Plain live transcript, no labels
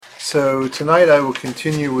So tonight I will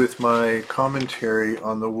continue with my commentary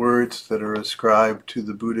on the words that are ascribed to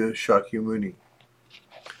the Buddha Shakyamuni.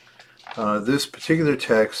 This particular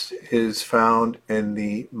text is found in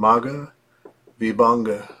the Magga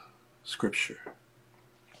Vibhanga scripture.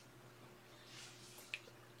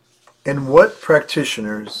 In what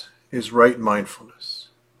practitioners is right mindfulness?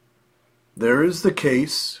 There is the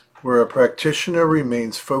case where a practitioner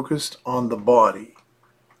remains focused on the body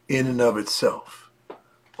in and of itself,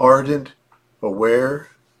 ardent, aware,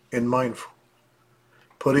 and mindful,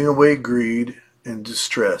 putting away greed and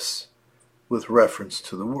distress with reference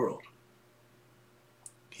to the world.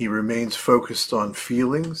 He remains focused on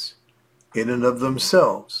feelings in and of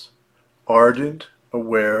themselves, ardent,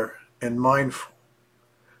 aware, and mindful,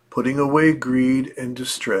 putting away greed and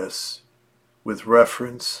distress with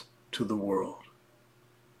reference to the world.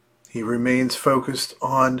 He remains focused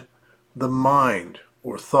on the mind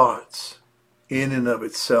or thoughts in and of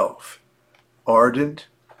itself, ardent,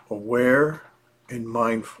 aware, and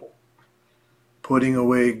mindful, putting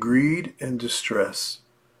away greed and distress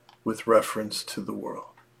with reference to the world.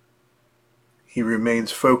 He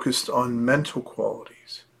remains focused on mental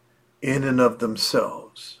qualities in and of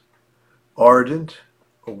themselves, ardent,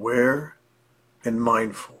 aware, and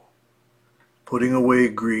mindful, putting away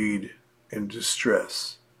greed and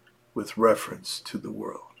distress with reference to the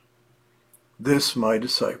world. This, my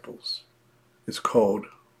disciples, is called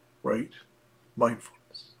right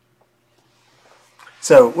mindfulness.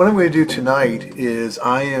 So what I'm going to do tonight is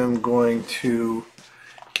I am going to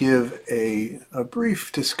give a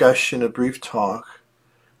brief discussion, a brief talk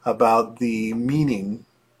about the meaning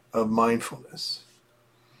of mindfulness.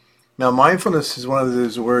 Now, mindfulness is one of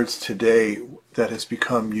those words today that has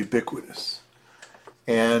become ubiquitous.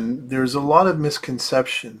 And there's a lot of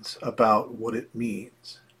misconceptions about what it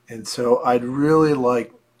means. And so I'd really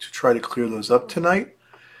like to try to clear those up tonight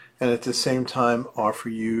and at the same time offer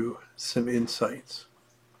you some insights.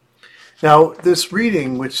 Now, this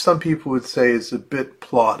reading, which some people would say is a bit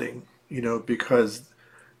plodding, because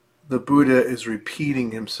the Buddha is repeating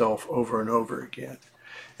himself over and over again.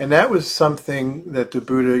 And that was something that the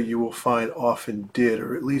Buddha, you will find, often did,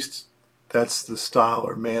 or at least that's the style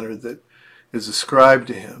or manner that is ascribed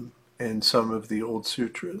to him in some of the old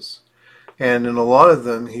sutras. And in a lot of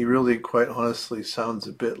them, he really, quite honestly, sounds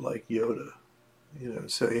a bit like Yoda.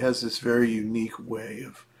 So he has this very unique way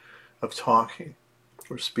of talking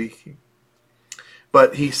or speaking.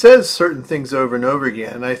 But he says certain things over and over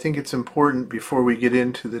again, and I think it's important before we get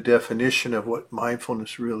into the definition of what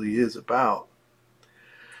mindfulness really is about,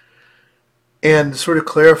 and sort of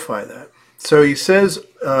clarify that. So he says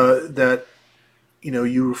that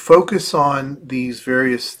you focus on these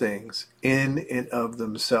various things in and of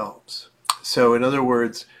themselves. So in other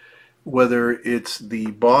words, whether it's the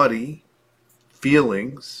body,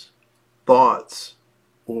 feelings, thoughts,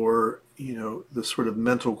 or the sort of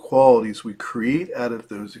mental qualities we create out of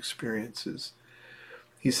those experiences,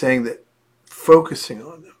 he's saying that focusing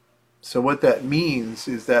on them. So what that means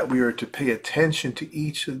is that we are to pay attention to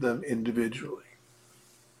each of them individually.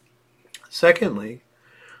 Secondly,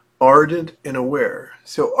 ardent and aware.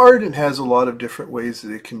 So ardent has a lot of different ways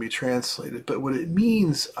that it can be translated, but what it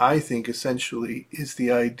means, I think, essentially is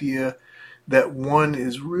the idea that one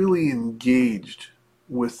is really engaged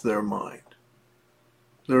with their mind.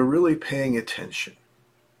 They're really paying attention.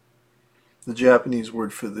 The Japanese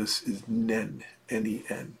word for this is nen,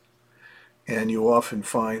 N-E-N. And you'll often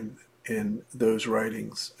find in those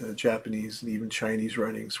writings, Japanese and even Chinese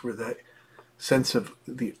writings, where that sense of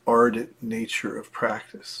the ardent nature of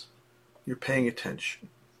practice. You're paying attention.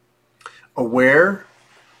 Aware,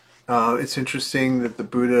 it's interesting that the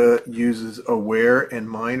Buddha uses aware and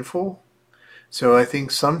mindful. So I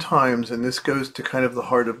think sometimes, and this goes to kind of the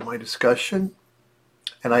heart of my discussion,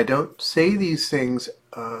 and I don't say these things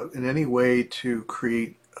in any way to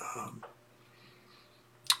create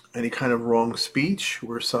any kind of wrong speech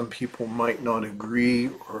where some people might not agree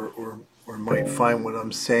or might find what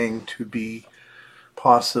I'm saying to be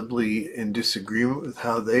possibly in disagreement with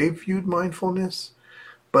how they viewed mindfulness.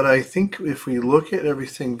 But I think if we look at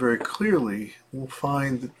everything very clearly, we'll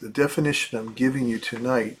find that the definition I'm giving you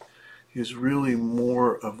tonight is really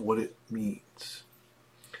more of what it means.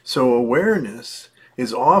 So awareness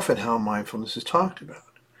is often how mindfulness is talked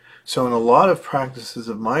about. So in a lot of practices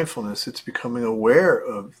of mindfulness, it's becoming aware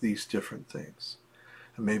of these different things.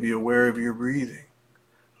 And maybe aware of your breathing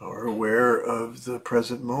or aware of the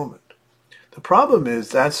present moment. The problem is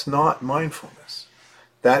that's not mindfulness.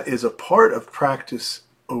 That is a part of practice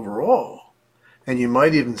overall. And you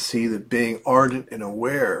might even see that being ardent and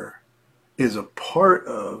aware is a part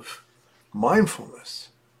of mindfulness,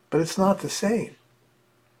 but it's not the same.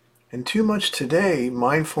 And too much today,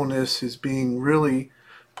 mindfulness is being really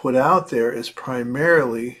put out there as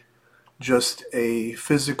primarily just a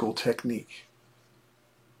physical technique.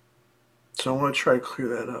 So I want to try to clear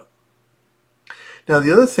that up. Now,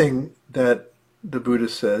 the other thing that the Buddha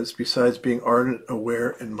says, besides being ardent,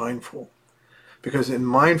 aware, and mindful, because in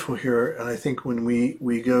mindful here, and I think when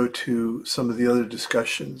we go to some of the other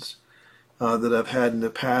discussions that I've had in the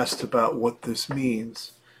past about what this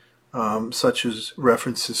means, such as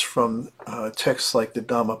references from texts like the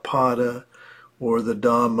Dhammapada or the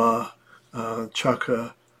Dhamma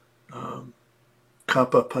Chakra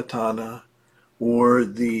Kapapatana or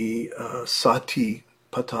the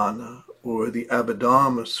Satipatthana or the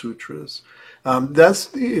Abhidhamma Sutras.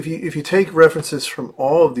 If you take references from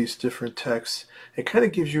all of these different texts, it kind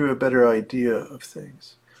of gives you a better idea of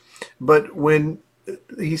things. But when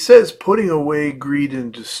he says putting away greed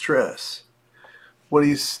and distress, what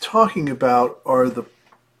he's talking about are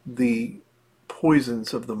the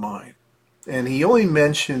poisons of the mind. And he only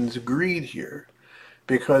mentions greed here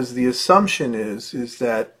because the assumption is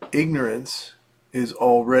that ignorance is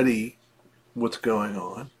already what's going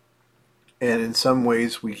on. And in some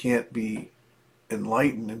ways we can't be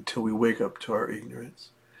enlightened until we wake up to our ignorance.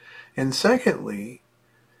 And secondly,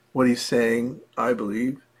 what he's saying, I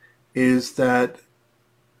believe, is that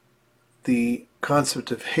the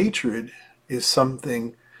concept of hatred is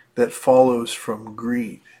something that follows from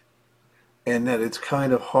greed, and that it's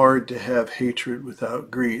kind of hard to have hatred without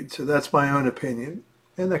greed. So that's my own opinion,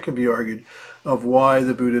 and that can be argued, of why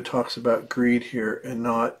the Buddha talks about greed here and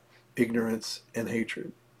not ignorance and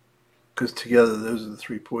hatred, because together those are the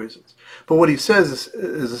three poisons. But what he says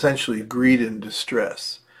is essentially greed and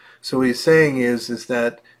distress. So what he's saying is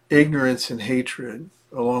that ignorance and hatred,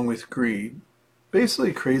 along with greed,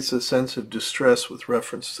 basically creates a sense of distress with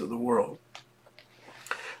reference to the world.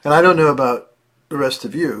 And I don't know about the rest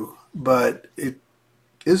of you, but it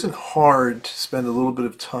isn't hard to spend a little bit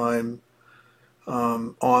of time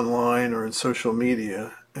online or in social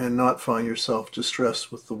media and not find yourself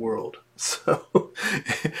distressed with the world. So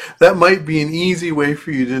that might be an easy way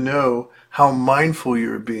for you to know how mindful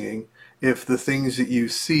you're being if the things that you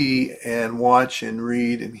see and watch and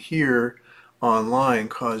read and hear online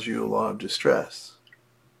cause you a lot of distress.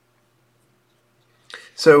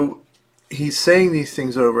 So he's saying these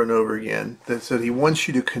things over and over again, that he wants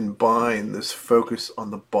you to combine this focus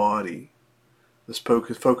on the body, this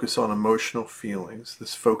focus on emotional feelings,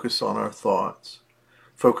 this focus on our thoughts,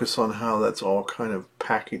 focus on how that's all kind of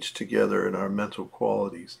packaged together in our mental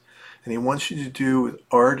qualities. And he wants you to do with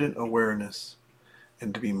ardent awareness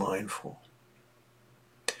and to be mindful.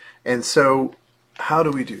 And so how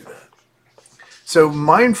do we do that? So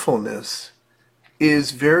mindfulness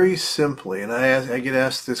is very simply, and I get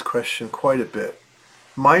asked this question quite a bit,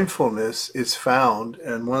 mindfulness is found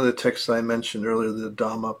in one of the texts I mentioned earlier, the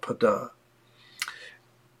Dhammapada,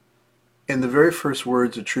 in the very first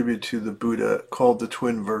words attributed to the Buddha, called the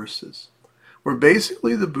Twin Verses, where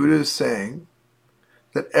basically the Buddha is saying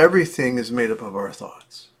that everything is made up of our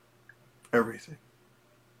thoughts. Everything.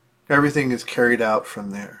 Everything is carried out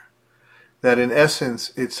from there. That in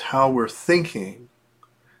essence, it's how we're thinking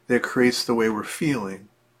that creates the way we're feeling,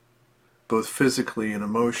 both physically and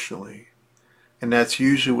emotionally. And that's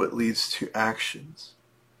usually what leads to actions.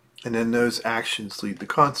 And then those actions lead to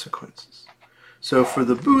consequences. So for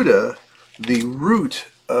the Buddha, the root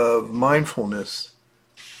of mindfulness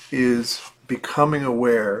is becoming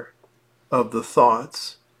aware of the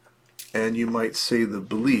thoughts, and you might say the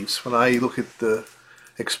beliefs. When I look at the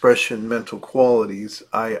expression mental qualities,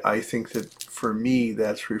 I think that for me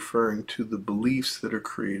that's referring to the beliefs that are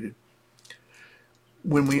created.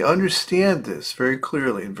 When we understand this very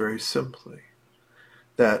clearly and very simply,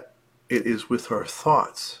 that it is with our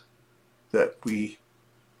thoughts that we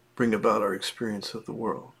bring about our experience of the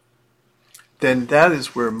world, then that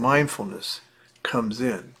is where mindfulness comes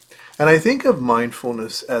in. And I think of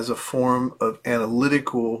mindfulness as a form of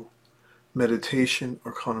analytical meditation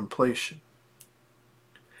or contemplation.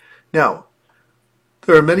 Now,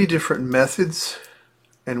 there are many different methods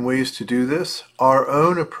and ways to do this. Our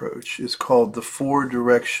own approach is called the Four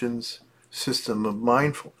Directions System of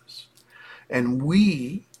Mindfulness. And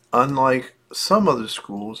we, unlike some other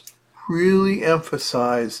schools, really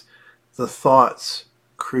emphasize the thoughts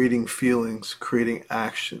creating feelings, creating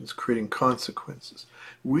actions, creating consequences.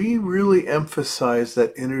 We really emphasize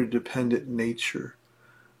that interdependent nature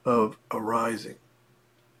of arising.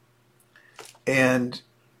 And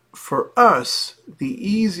for us, the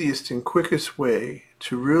easiest and quickest way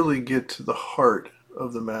to really get to the heart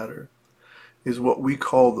of the matter is what we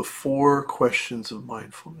call the 4 questions of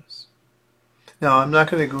mindfulness. Now, I'm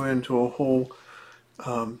not going to go into a whole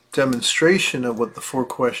demonstration of what the four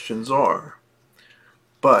questions are.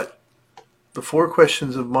 But the four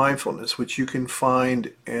questions of mindfulness, which you can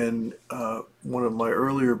find in one of my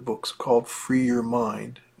earlier books called Free Your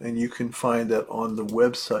Mind, and you can find that on the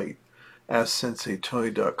website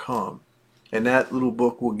AskSenseiTony.com. And that little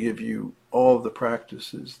book will give you all of the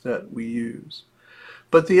practices that we use.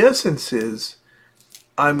 But the essence is,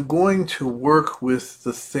 I'm going to work with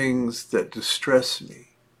the things that distress me,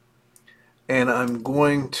 and I'm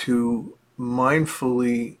going to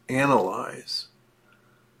mindfully analyze,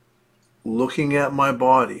 looking at my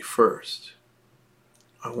body first.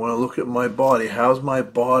 I want to look at my body. How's my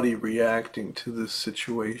body reacting to this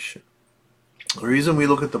situation? The reason we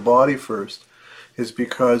look at the body first is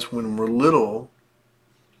because when we're little,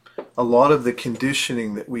 a lot of the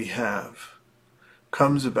conditioning that we have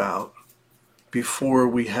comes about before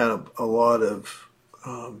we have a lot of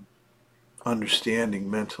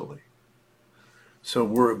understanding mentally. So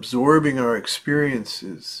we're absorbing our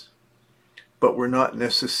experiences, but we're not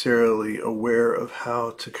necessarily aware of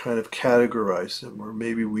how to kind of categorize them, or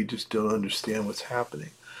maybe we just don't understand what's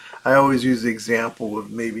happening. I always use the example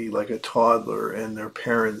of maybe like a toddler and their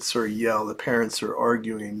parents the parents are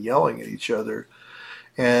arguing and yelling at each other,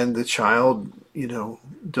 and the child,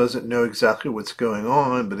 doesn't know exactly what's going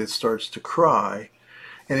on, but it starts to cry,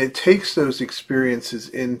 and it takes those experiences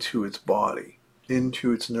into its body,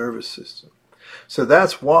 into its nervous system. So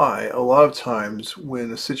that's why a lot of times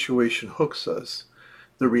when a situation hooks us,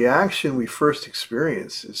 the reaction we first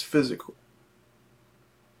experience is physical.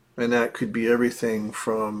 And that could be everything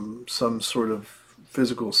from some sort of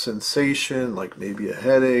physical sensation, like maybe a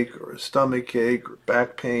headache or a stomach ache or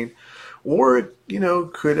back pain, or it,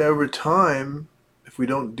 could over time, if we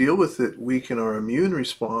don't deal with it, weaken our immune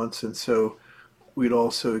response, and so we'd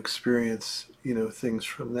also experience, things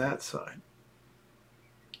from that side.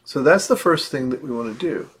 So that's the first thing that we want to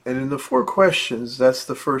do. And in the four questions, that's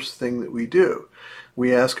the first thing that we do.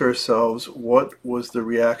 We ask ourselves, what was the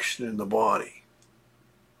reaction in the body?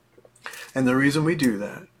 And the reason we do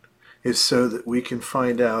that is so that we can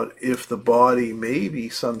find out if the body maybe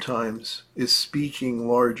sometimes is speaking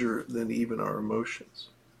larger than even our emotions.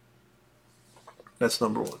 That's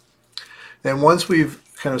number one. And once we've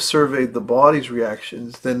kind of surveyed the body's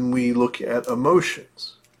reactions, then we look at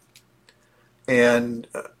emotions. And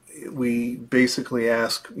we basically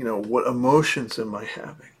ask, what emotions am I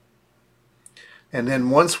having? And then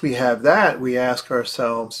once we have that, we ask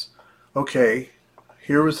ourselves, okay,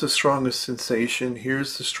 here was the strongest sensation,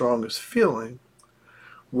 here's the strongest feeling.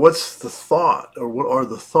 What's the thought, or what are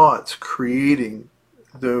the thoughts creating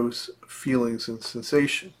those feelings and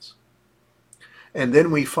sensations? And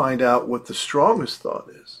then we find out what the strongest thought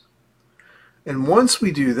is. And once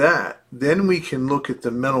we do that, then we can look at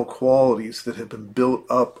the mental qualities that have been built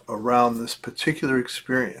up around this particular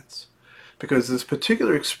experience. Because this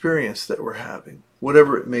particular experience that we're having,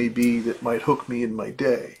 whatever it may be that might hook me in my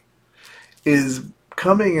day, is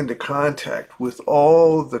coming into contact with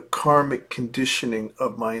all the karmic conditioning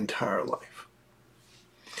of my entire life.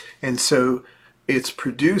 And so it's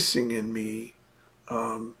producing in me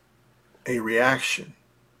a reaction.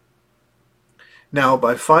 Now,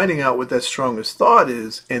 by finding out what that strongest thought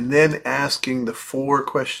is, and then asking the four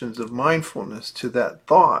questions of mindfulness to that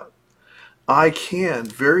thought, I can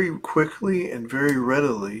very quickly and very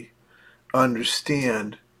readily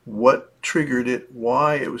understand what triggered it,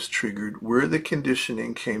 why it was triggered, where the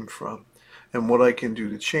conditioning came from, and what I can do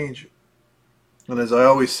to change it. And as I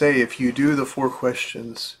always say, if you do the four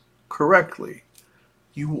questions correctly,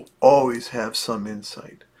 you will always have some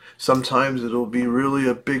insight. Sometimes it'll be really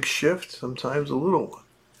a big shift, sometimes a little one.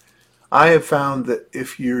 I have found that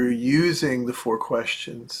if you're using the four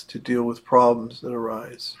questions to deal with problems that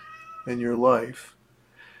arise in your life,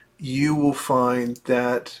 you will find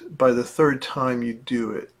that by the third time you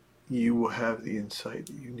do it, you will have the insight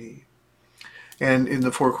that you need. And in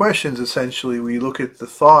the four questions, essentially, we look at the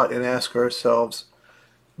thought and ask ourselves,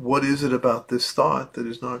 what is it about this thought that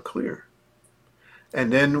is not clear?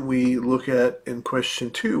 And then we look at, in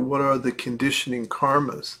question 2, what are the conditioning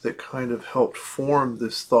karmas that kind of helped form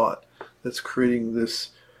this thought that's creating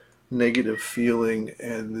this negative feeling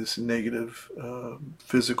and this negative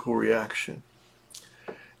physical reaction.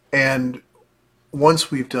 And once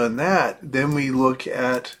we've done that, then we look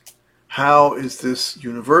at how is this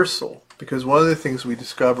universal? Because one of the things we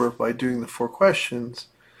discover by doing the four questions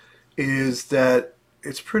is that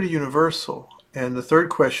it's pretty universal. And the third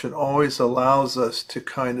question always allows us to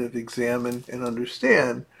kind of examine and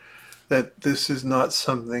understand that this is not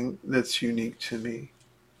something that's unique to me,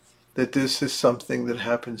 that this is something that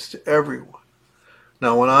happens to everyone.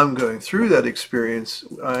 Now, when I'm going through that experience,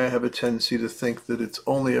 I have a tendency to think that it's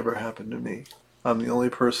only ever happened to me. I'm the only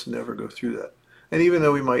person to ever go through that. And even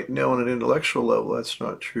though we might know on an intellectual level that's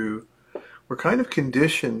not true, we're kind of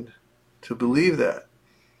conditioned to believe that.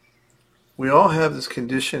 We all have this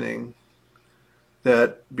conditioning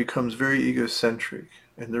that becomes very egocentric.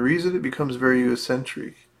 And the reason it becomes very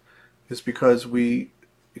egocentric is because we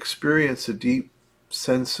experience a deep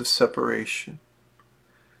sense of separation.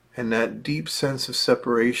 And that deep sense of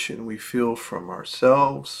separation we feel from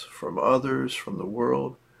ourselves, from others, from the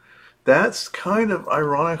world, that's kind of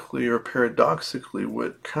ironically or paradoxically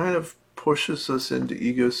what kind of pushes us into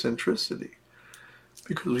egocentricity,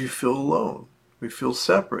 because we feel alone, we feel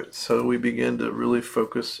separate, so we begin to really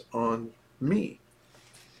focus on me.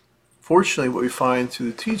 Fortunately, what we find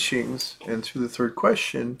through the teachings and through the third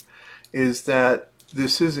question is that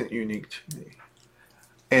this isn't unique to me,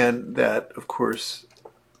 and that, of course,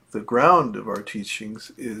 the ground of our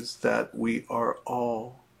teachings is that we are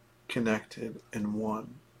all connected and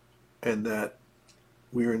one, and that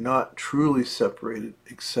we are not truly separated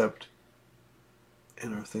except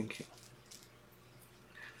in our thinking.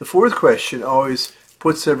 The fourth question always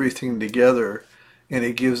puts everything together, and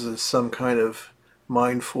it gives us some kind of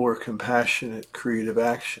mindful or compassionate creative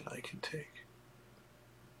action I can take.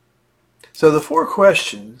 So the four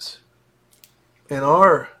questions in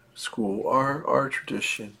our school, our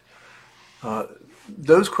tradition,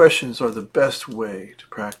 those questions are the best way to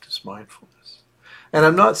practice mindfulness. And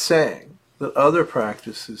I'm not saying that other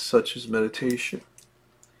practices such as meditation,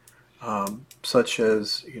 such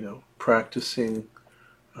as, practicing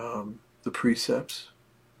the precepts,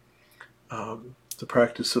 the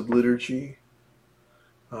practice of liturgy,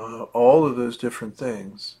 all of those different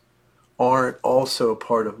things aren't also a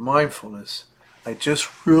part of mindfulness. I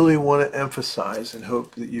just really want to emphasize and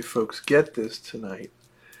hope that you folks get this tonight,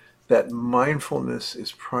 that mindfulness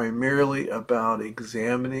is primarily about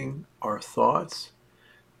examining our thoughts,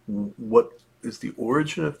 what is the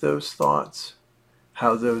origin of those thoughts,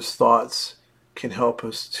 how those thoughts can help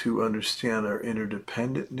us to understand our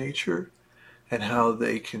interdependent nature, and how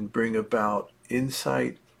they can bring about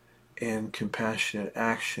insight and compassionate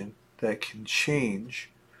action that can change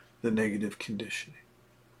the negative conditioning.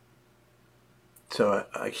 So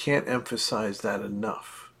I can't emphasize that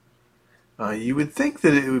enough. You would think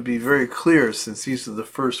that it would be very clear, since these are the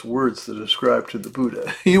first words that are ascribed to the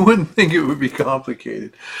Buddha. You wouldn't think it would be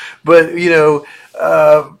complicated. But,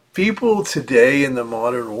 people today in the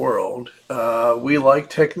modern world, we like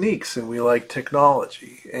techniques and we like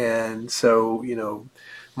technology. And so,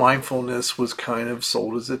 mindfulness was kind of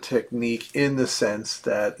sold as a technique in the sense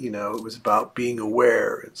that, it was about being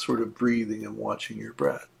aware and sort of breathing and watching your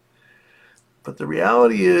breath. But the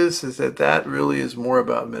reality is that really is more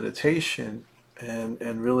about meditation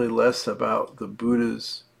and really less about the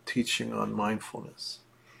Buddha's teaching on mindfulness.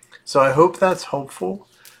 So I hope that's helpful.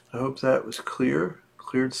 I hope that was cleared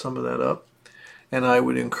some of that up. And I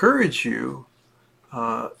would encourage you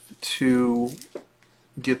to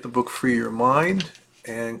get the book Free Your Mind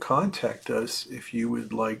and contact us if you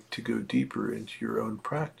would like to go deeper into your own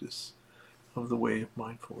practice of the way of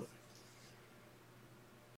mindful living.